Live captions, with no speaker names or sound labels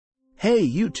Hey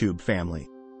YouTube family!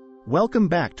 Welcome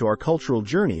back to our cultural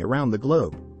journey around the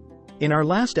globe. In our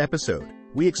last episode,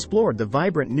 we explored the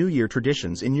vibrant New Year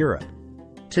traditions in Europe.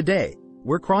 Today,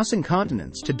 we're crossing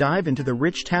continents to dive into the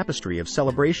rich tapestry of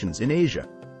celebrations in Asia.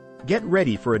 Get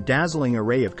ready for a dazzling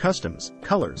array of customs,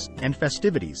 colors, and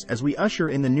festivities as we usher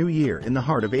in the new year in the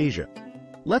heart of Asia.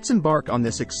 Let's embark on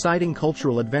this exciting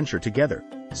cultural adventure together,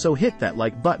 so hit that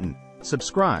like button,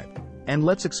 subscribe, and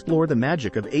let's explore the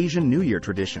magic of Asian New Year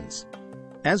traditions.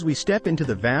 As we step into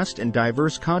the vast and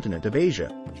diverse continent of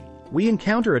Asia, we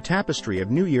encounter a tapestry of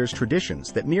New Year's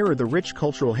traditions that mirror the rich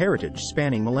cultural heritage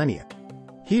spanning millennia.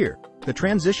 Here, the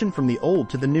transition from the old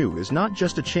to the new is not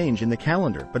just a change in the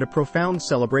calendar but a profound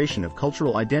celebration of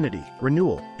cultural identity,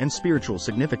 renewal, and spiritual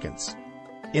significance.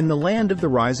 In the land of the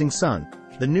rising sun,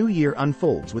 the new year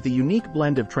unfolds with a unique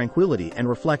blend of tranquility and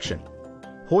reflection.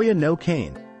 Hoya no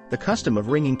Kane, the custom of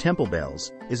ringing temple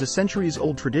bells, is a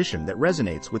centuries-old tradition that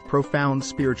resonates with profound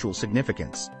spiritual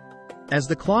significance. As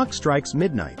the clock strikes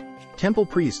midnight, temple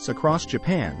priests across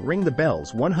Japan ring the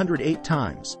bells 108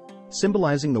 times,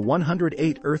 symbolizing the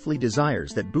 108 earthly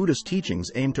desires that Buddhist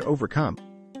teachings aim to overcome.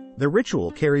 The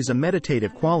ritual carries a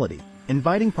meditative quality,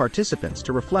 inviting participants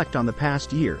to reflect on the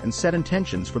past year and set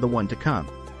intentions for the one to come.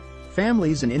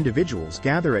 Families and individuals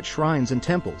gather at shrines and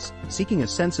temples, seeking a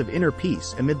sense of inner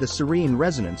peace amid the serene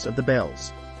resonance of the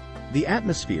bells. The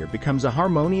atmosphere becomes a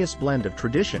harmonious blend of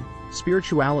tradition,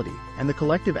 spirituality, and the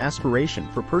collective aspiration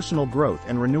for personal growth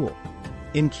and renewal.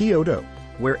 In Kyoto,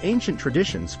 where ancient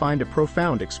traditions find a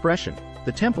profound expression,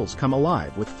 the temples come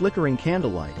alive with flickering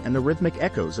candlelight and the rhythmic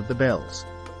echoes of the bells.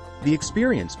 The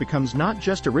experience becomes not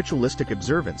just a ritualistic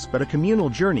observance but a communal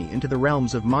journey into the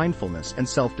realms of mindfulness and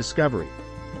self-discovery.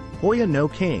 Hoya no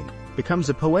Kane becomes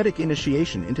a poetic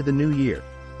initiation into the new year,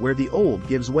 where the old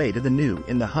gives way to the new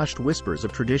in the hushed whispers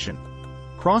of tradition.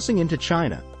 Crossing into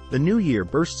China, the new year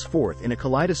bursts forth in a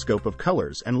kaleidoscope of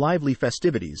colors and lively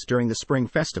festivities during the Spring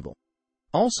Festival,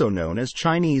 also known as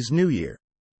Chinese New Year.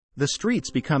 The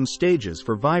streets become stages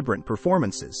for vibrant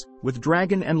performances, with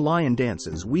dragon and lion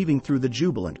dances weaving through the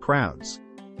jubilant crowds.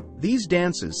 These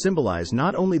dances symbolize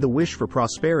not only the wish for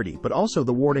prosperity but also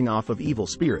the warding off of evil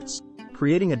spirits,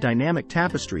 creating a dynamic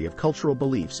tapestry of cultural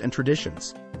beliefs and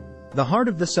traditions. The heart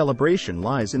of the celebration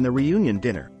lies in the reunion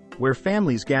dinner, where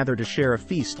families gather to share a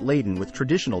feast laden with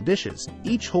traditional dishes,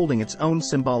 each holding its own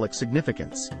symbolic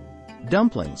significance.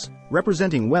 Dumplings,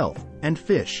 representing wealth, and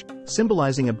fish,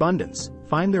 symbolizing abundance,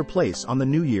 find their place on the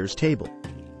New Year's table.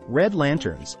 Red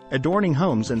lanterns, adorning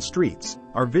homes and streets,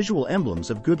 are visual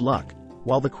emblems of good luck,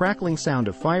 while the crackling sound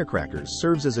of firecrackers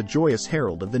serves as a joyous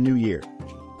herald of the new year.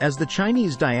 As the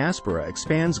Chinese diaspora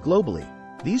expands globally,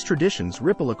 these traditions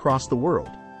ripple across the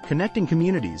world, connecting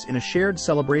communities in a shared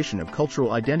celebration of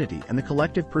cultural identity and the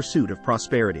collective pursuit of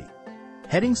prosperity.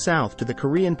 Heading south to the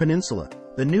Korean peninsula,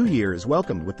 the New Year is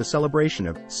welcomed with the celebration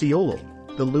of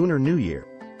Seollal, the Lunar New Year.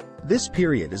 This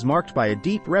period is marked by a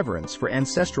deep reverence for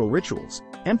ancestral rituals,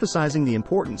 emphasizing the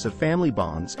importance of family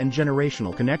bonds and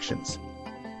generational connections.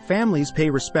 Families pay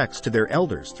respects to their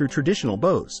elders through traditional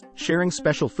bows, sharing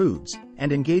special foods,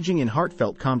 and engaging in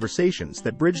heartfelt conversations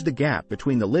that bridge the gap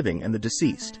between the living and the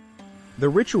deceased. The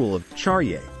ritual of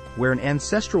Charye, where an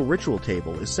ancestral ritual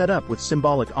table is set up with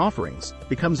symbolic offerings,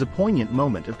 becomes a poignant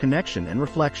moment of connection and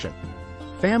reflection.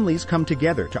 Families come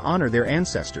together to honor their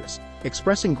ancestors,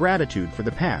 expressing gratitude for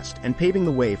the past and paving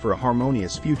the way for a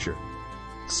harmonious future.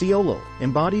 Seollal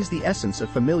embodies the essence of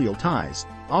familial ties,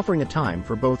 offering a time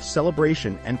for both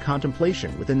celebration and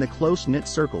contemplation within the close-knit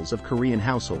circles of Korean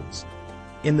households.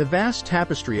 In the vast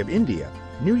tapestry of India,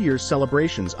 New Year's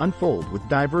celebrations unfold with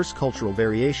diverse cultural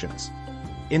variations.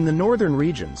 In the northern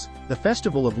regions, the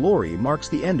festival of Lohri marks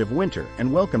the end of winter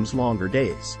and welcomes longer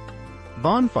days.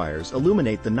 Bonfires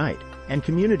illuminate the night, and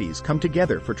communities come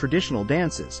together for traditional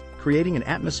dances, creating an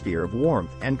atmosphere of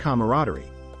warmth and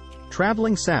camaraderie.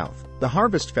 Traveling south, the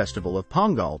harvest festival of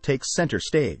Pongal takes center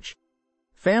stage.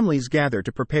 Families gather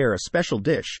to prepare a special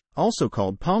dish, also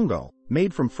called pongal,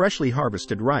 made from freshly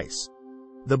harvested rice.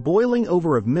 The boiling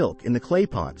over of milk in the clay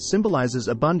pot symbolizes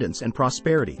abundance and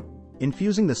prosperity,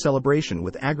 infusing the celebration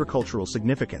with agricultural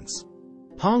significance.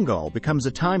 Pongal becomes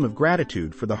a time of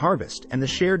gratitude for the harvest and the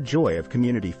shared joy of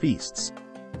community feasts.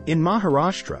 In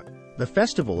Maharashtra, the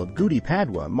festival of Gudi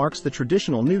Padwa marks the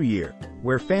traditional New Year,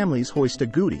 where families hoist a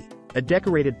gudi, a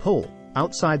decorated pole,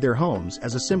 outside their homes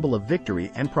as a symbol of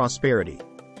victory and prosperity.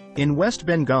 In West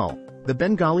Bengal, the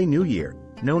Bengali New Year,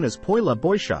 known as Poila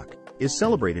Boishakh, is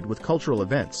celebrated with cultural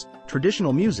events,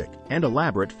 traditional music, and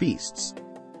elaborate feasts.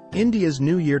 India's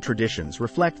New Year traditions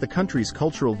reflect the country's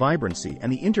cultural vibrancy and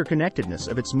the interconnectedness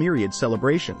of its myriad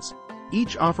celebrations,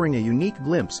 each offering a unique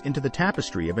glimpse into the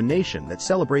tapestry of a nation that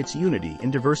celebrates unity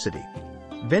in diversity.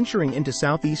 Venturing into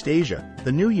Southeast Asia,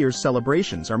 the New Year's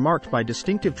celebrations are marked by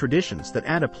distinctive traditions that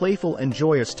add a playful and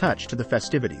joyous touch to the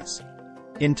festivities.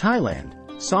 In Thailand,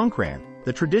 Songkran,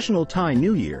 the traditional Thai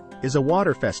New Year, is a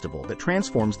water festival that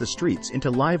transforms the streets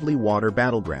into lively water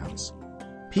battlegrounds.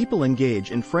 People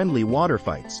engage in friendly water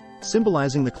fights,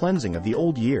 symbolizing the cleansing of the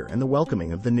old year and the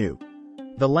welcoming of the new.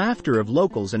 The laughter of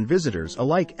locals and visitors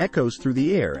alike echoes through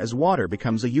the air as water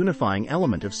becomes a unifying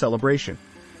element of celebration.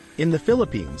 In the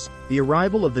Philippines, the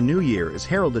arrival of the new year is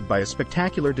heralded by a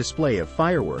spectacular display of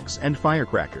fireworks and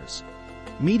firecrackers.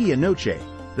 Media Noche,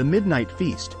 the midnight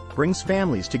feast, brings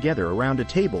families together around a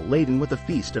table laden with a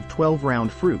feast of 12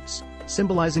 round fruits,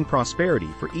 symbolizing prosperity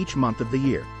for each month of the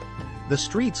year. The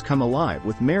streets come alive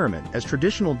with merriment as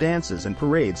traditional dances and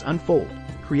parades unfold,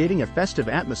 creating a festive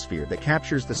atmosphere that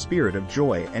captures the spirit of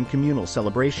joy and communal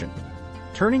celebration.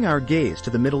 Turning our gaze to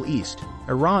the Middle East,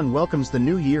 Iran welcomes the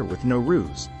new year with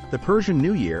Nowruz, the Persian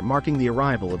New Year marking the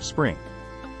arrival of spring.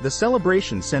 The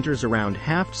celebration centers around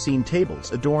half-seen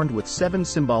tables adorned with 7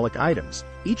 symbolic items,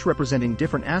 each representing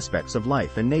different aspects of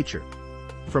life and nature.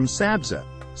 From sabza,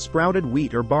 sprouted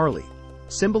wheat or barley,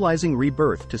 symbolizing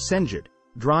rebirth, to senjid,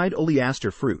 dried oleaster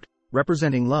fruit,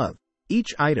 representing love,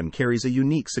 each item carries a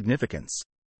unique significance.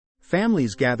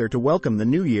 Families gather to welcome the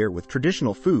new year with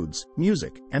traditional foods,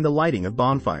 music, and the lighting of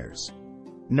bonfires.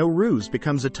 Nowruz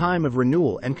becomes a time of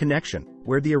renewal and connection,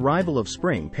 where the arrival of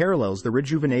spring parallels the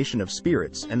rejuvenation of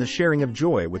spirits and the sharing of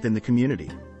joy within the community.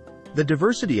 The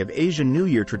diversity of Asian New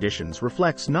Year traditions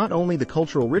reflects not only the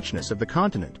cultural richness of the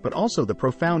continent but also the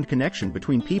profound connection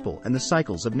between people and the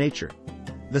cycles of nature.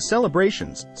 The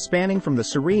celebrations, spanning from the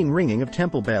serene ringing of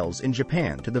temple bells in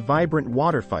Japan to the vibrant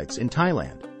water fights in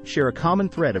Thailand, share a common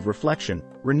thread of reflection,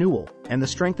 renewal, and the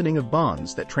strengthening of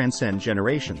bonds that transcend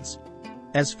generations.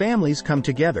 As families come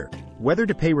together, whether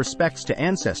to pay respects to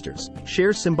ancestors,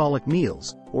 share symbolic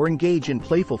meals, or engage in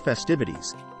playful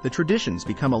festivities, the traditions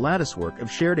become a latticework of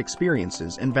shared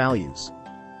experiences and values.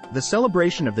 The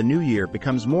celebration of the new year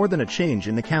becomes more than a change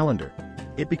in the calendar.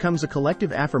 It becomes a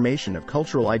collective affirmation of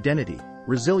cultural identity,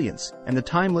 resilience, and the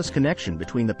timeless connection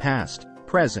between the past,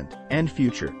 present, and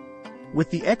future. With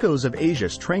the echoes of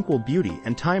Asia's tranquil beauty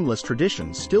and timeless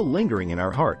traditions still lingering in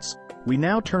our hearts, we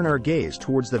now turn our gaze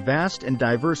towards the vast and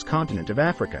diverse continent of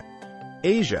Africa.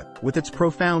 Asia, with its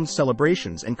profound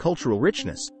celebrations and cultural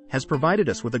richness, has provided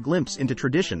us with a glimpse into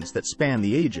traditions that span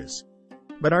the ages.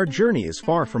 But our journey is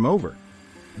far from over.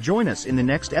 Join us in the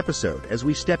next episode as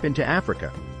we step into Africa,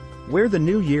 where the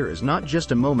new year is not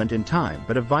just a moment in time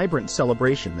but a vibrant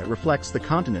celebration that reflects the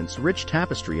continent's rich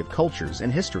tapestry of cultures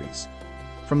and histories.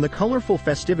 From the colorful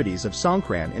festivities of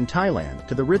Songkran in Thailand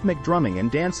to the rhythmic drumming and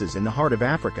dances in the heart of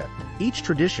Africa, each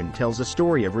tradition tells a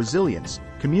story of resilience,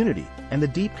 community, and the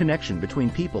deep connection between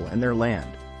people and their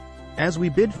land. As we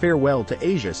bid farewell to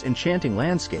Asia's enchanting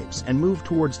landscapes and move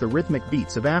towards the rhythmic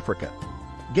beats of Africa,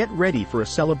 get ready for a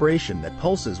celebration that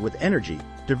pulses with energy,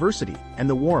 diversity, and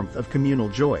the warmth of communal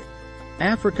joy.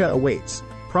 Africa awaits,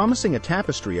 promising a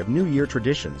tapestry of New Year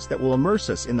traditions that will immerse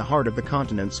us in the heart of the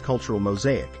continent's cultural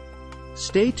mosaic.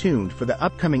 Stay tuned for the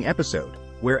upcoming episode,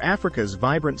 where Africa's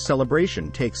vibrant celebration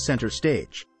takes center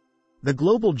stage. The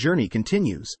global journey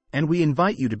continues, and we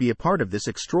invite you to be a part of this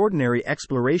extraordinary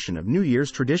exploration of New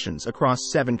Year's traditions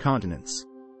across 7 continents.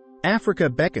 Africa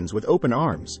beckons with open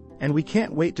arms, and we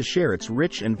can't wait to share its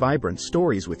rich and vibrant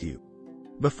stories with you.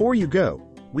 Before you go,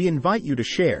 we invite you to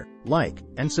share, like,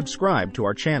 and subscribe to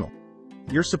our channel.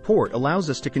 Your support allows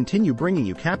us to continue bringing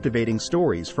you captivating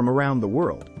stories from around the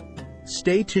world.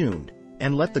 Stay tuned,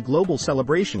 and let the global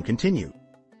celebration continue.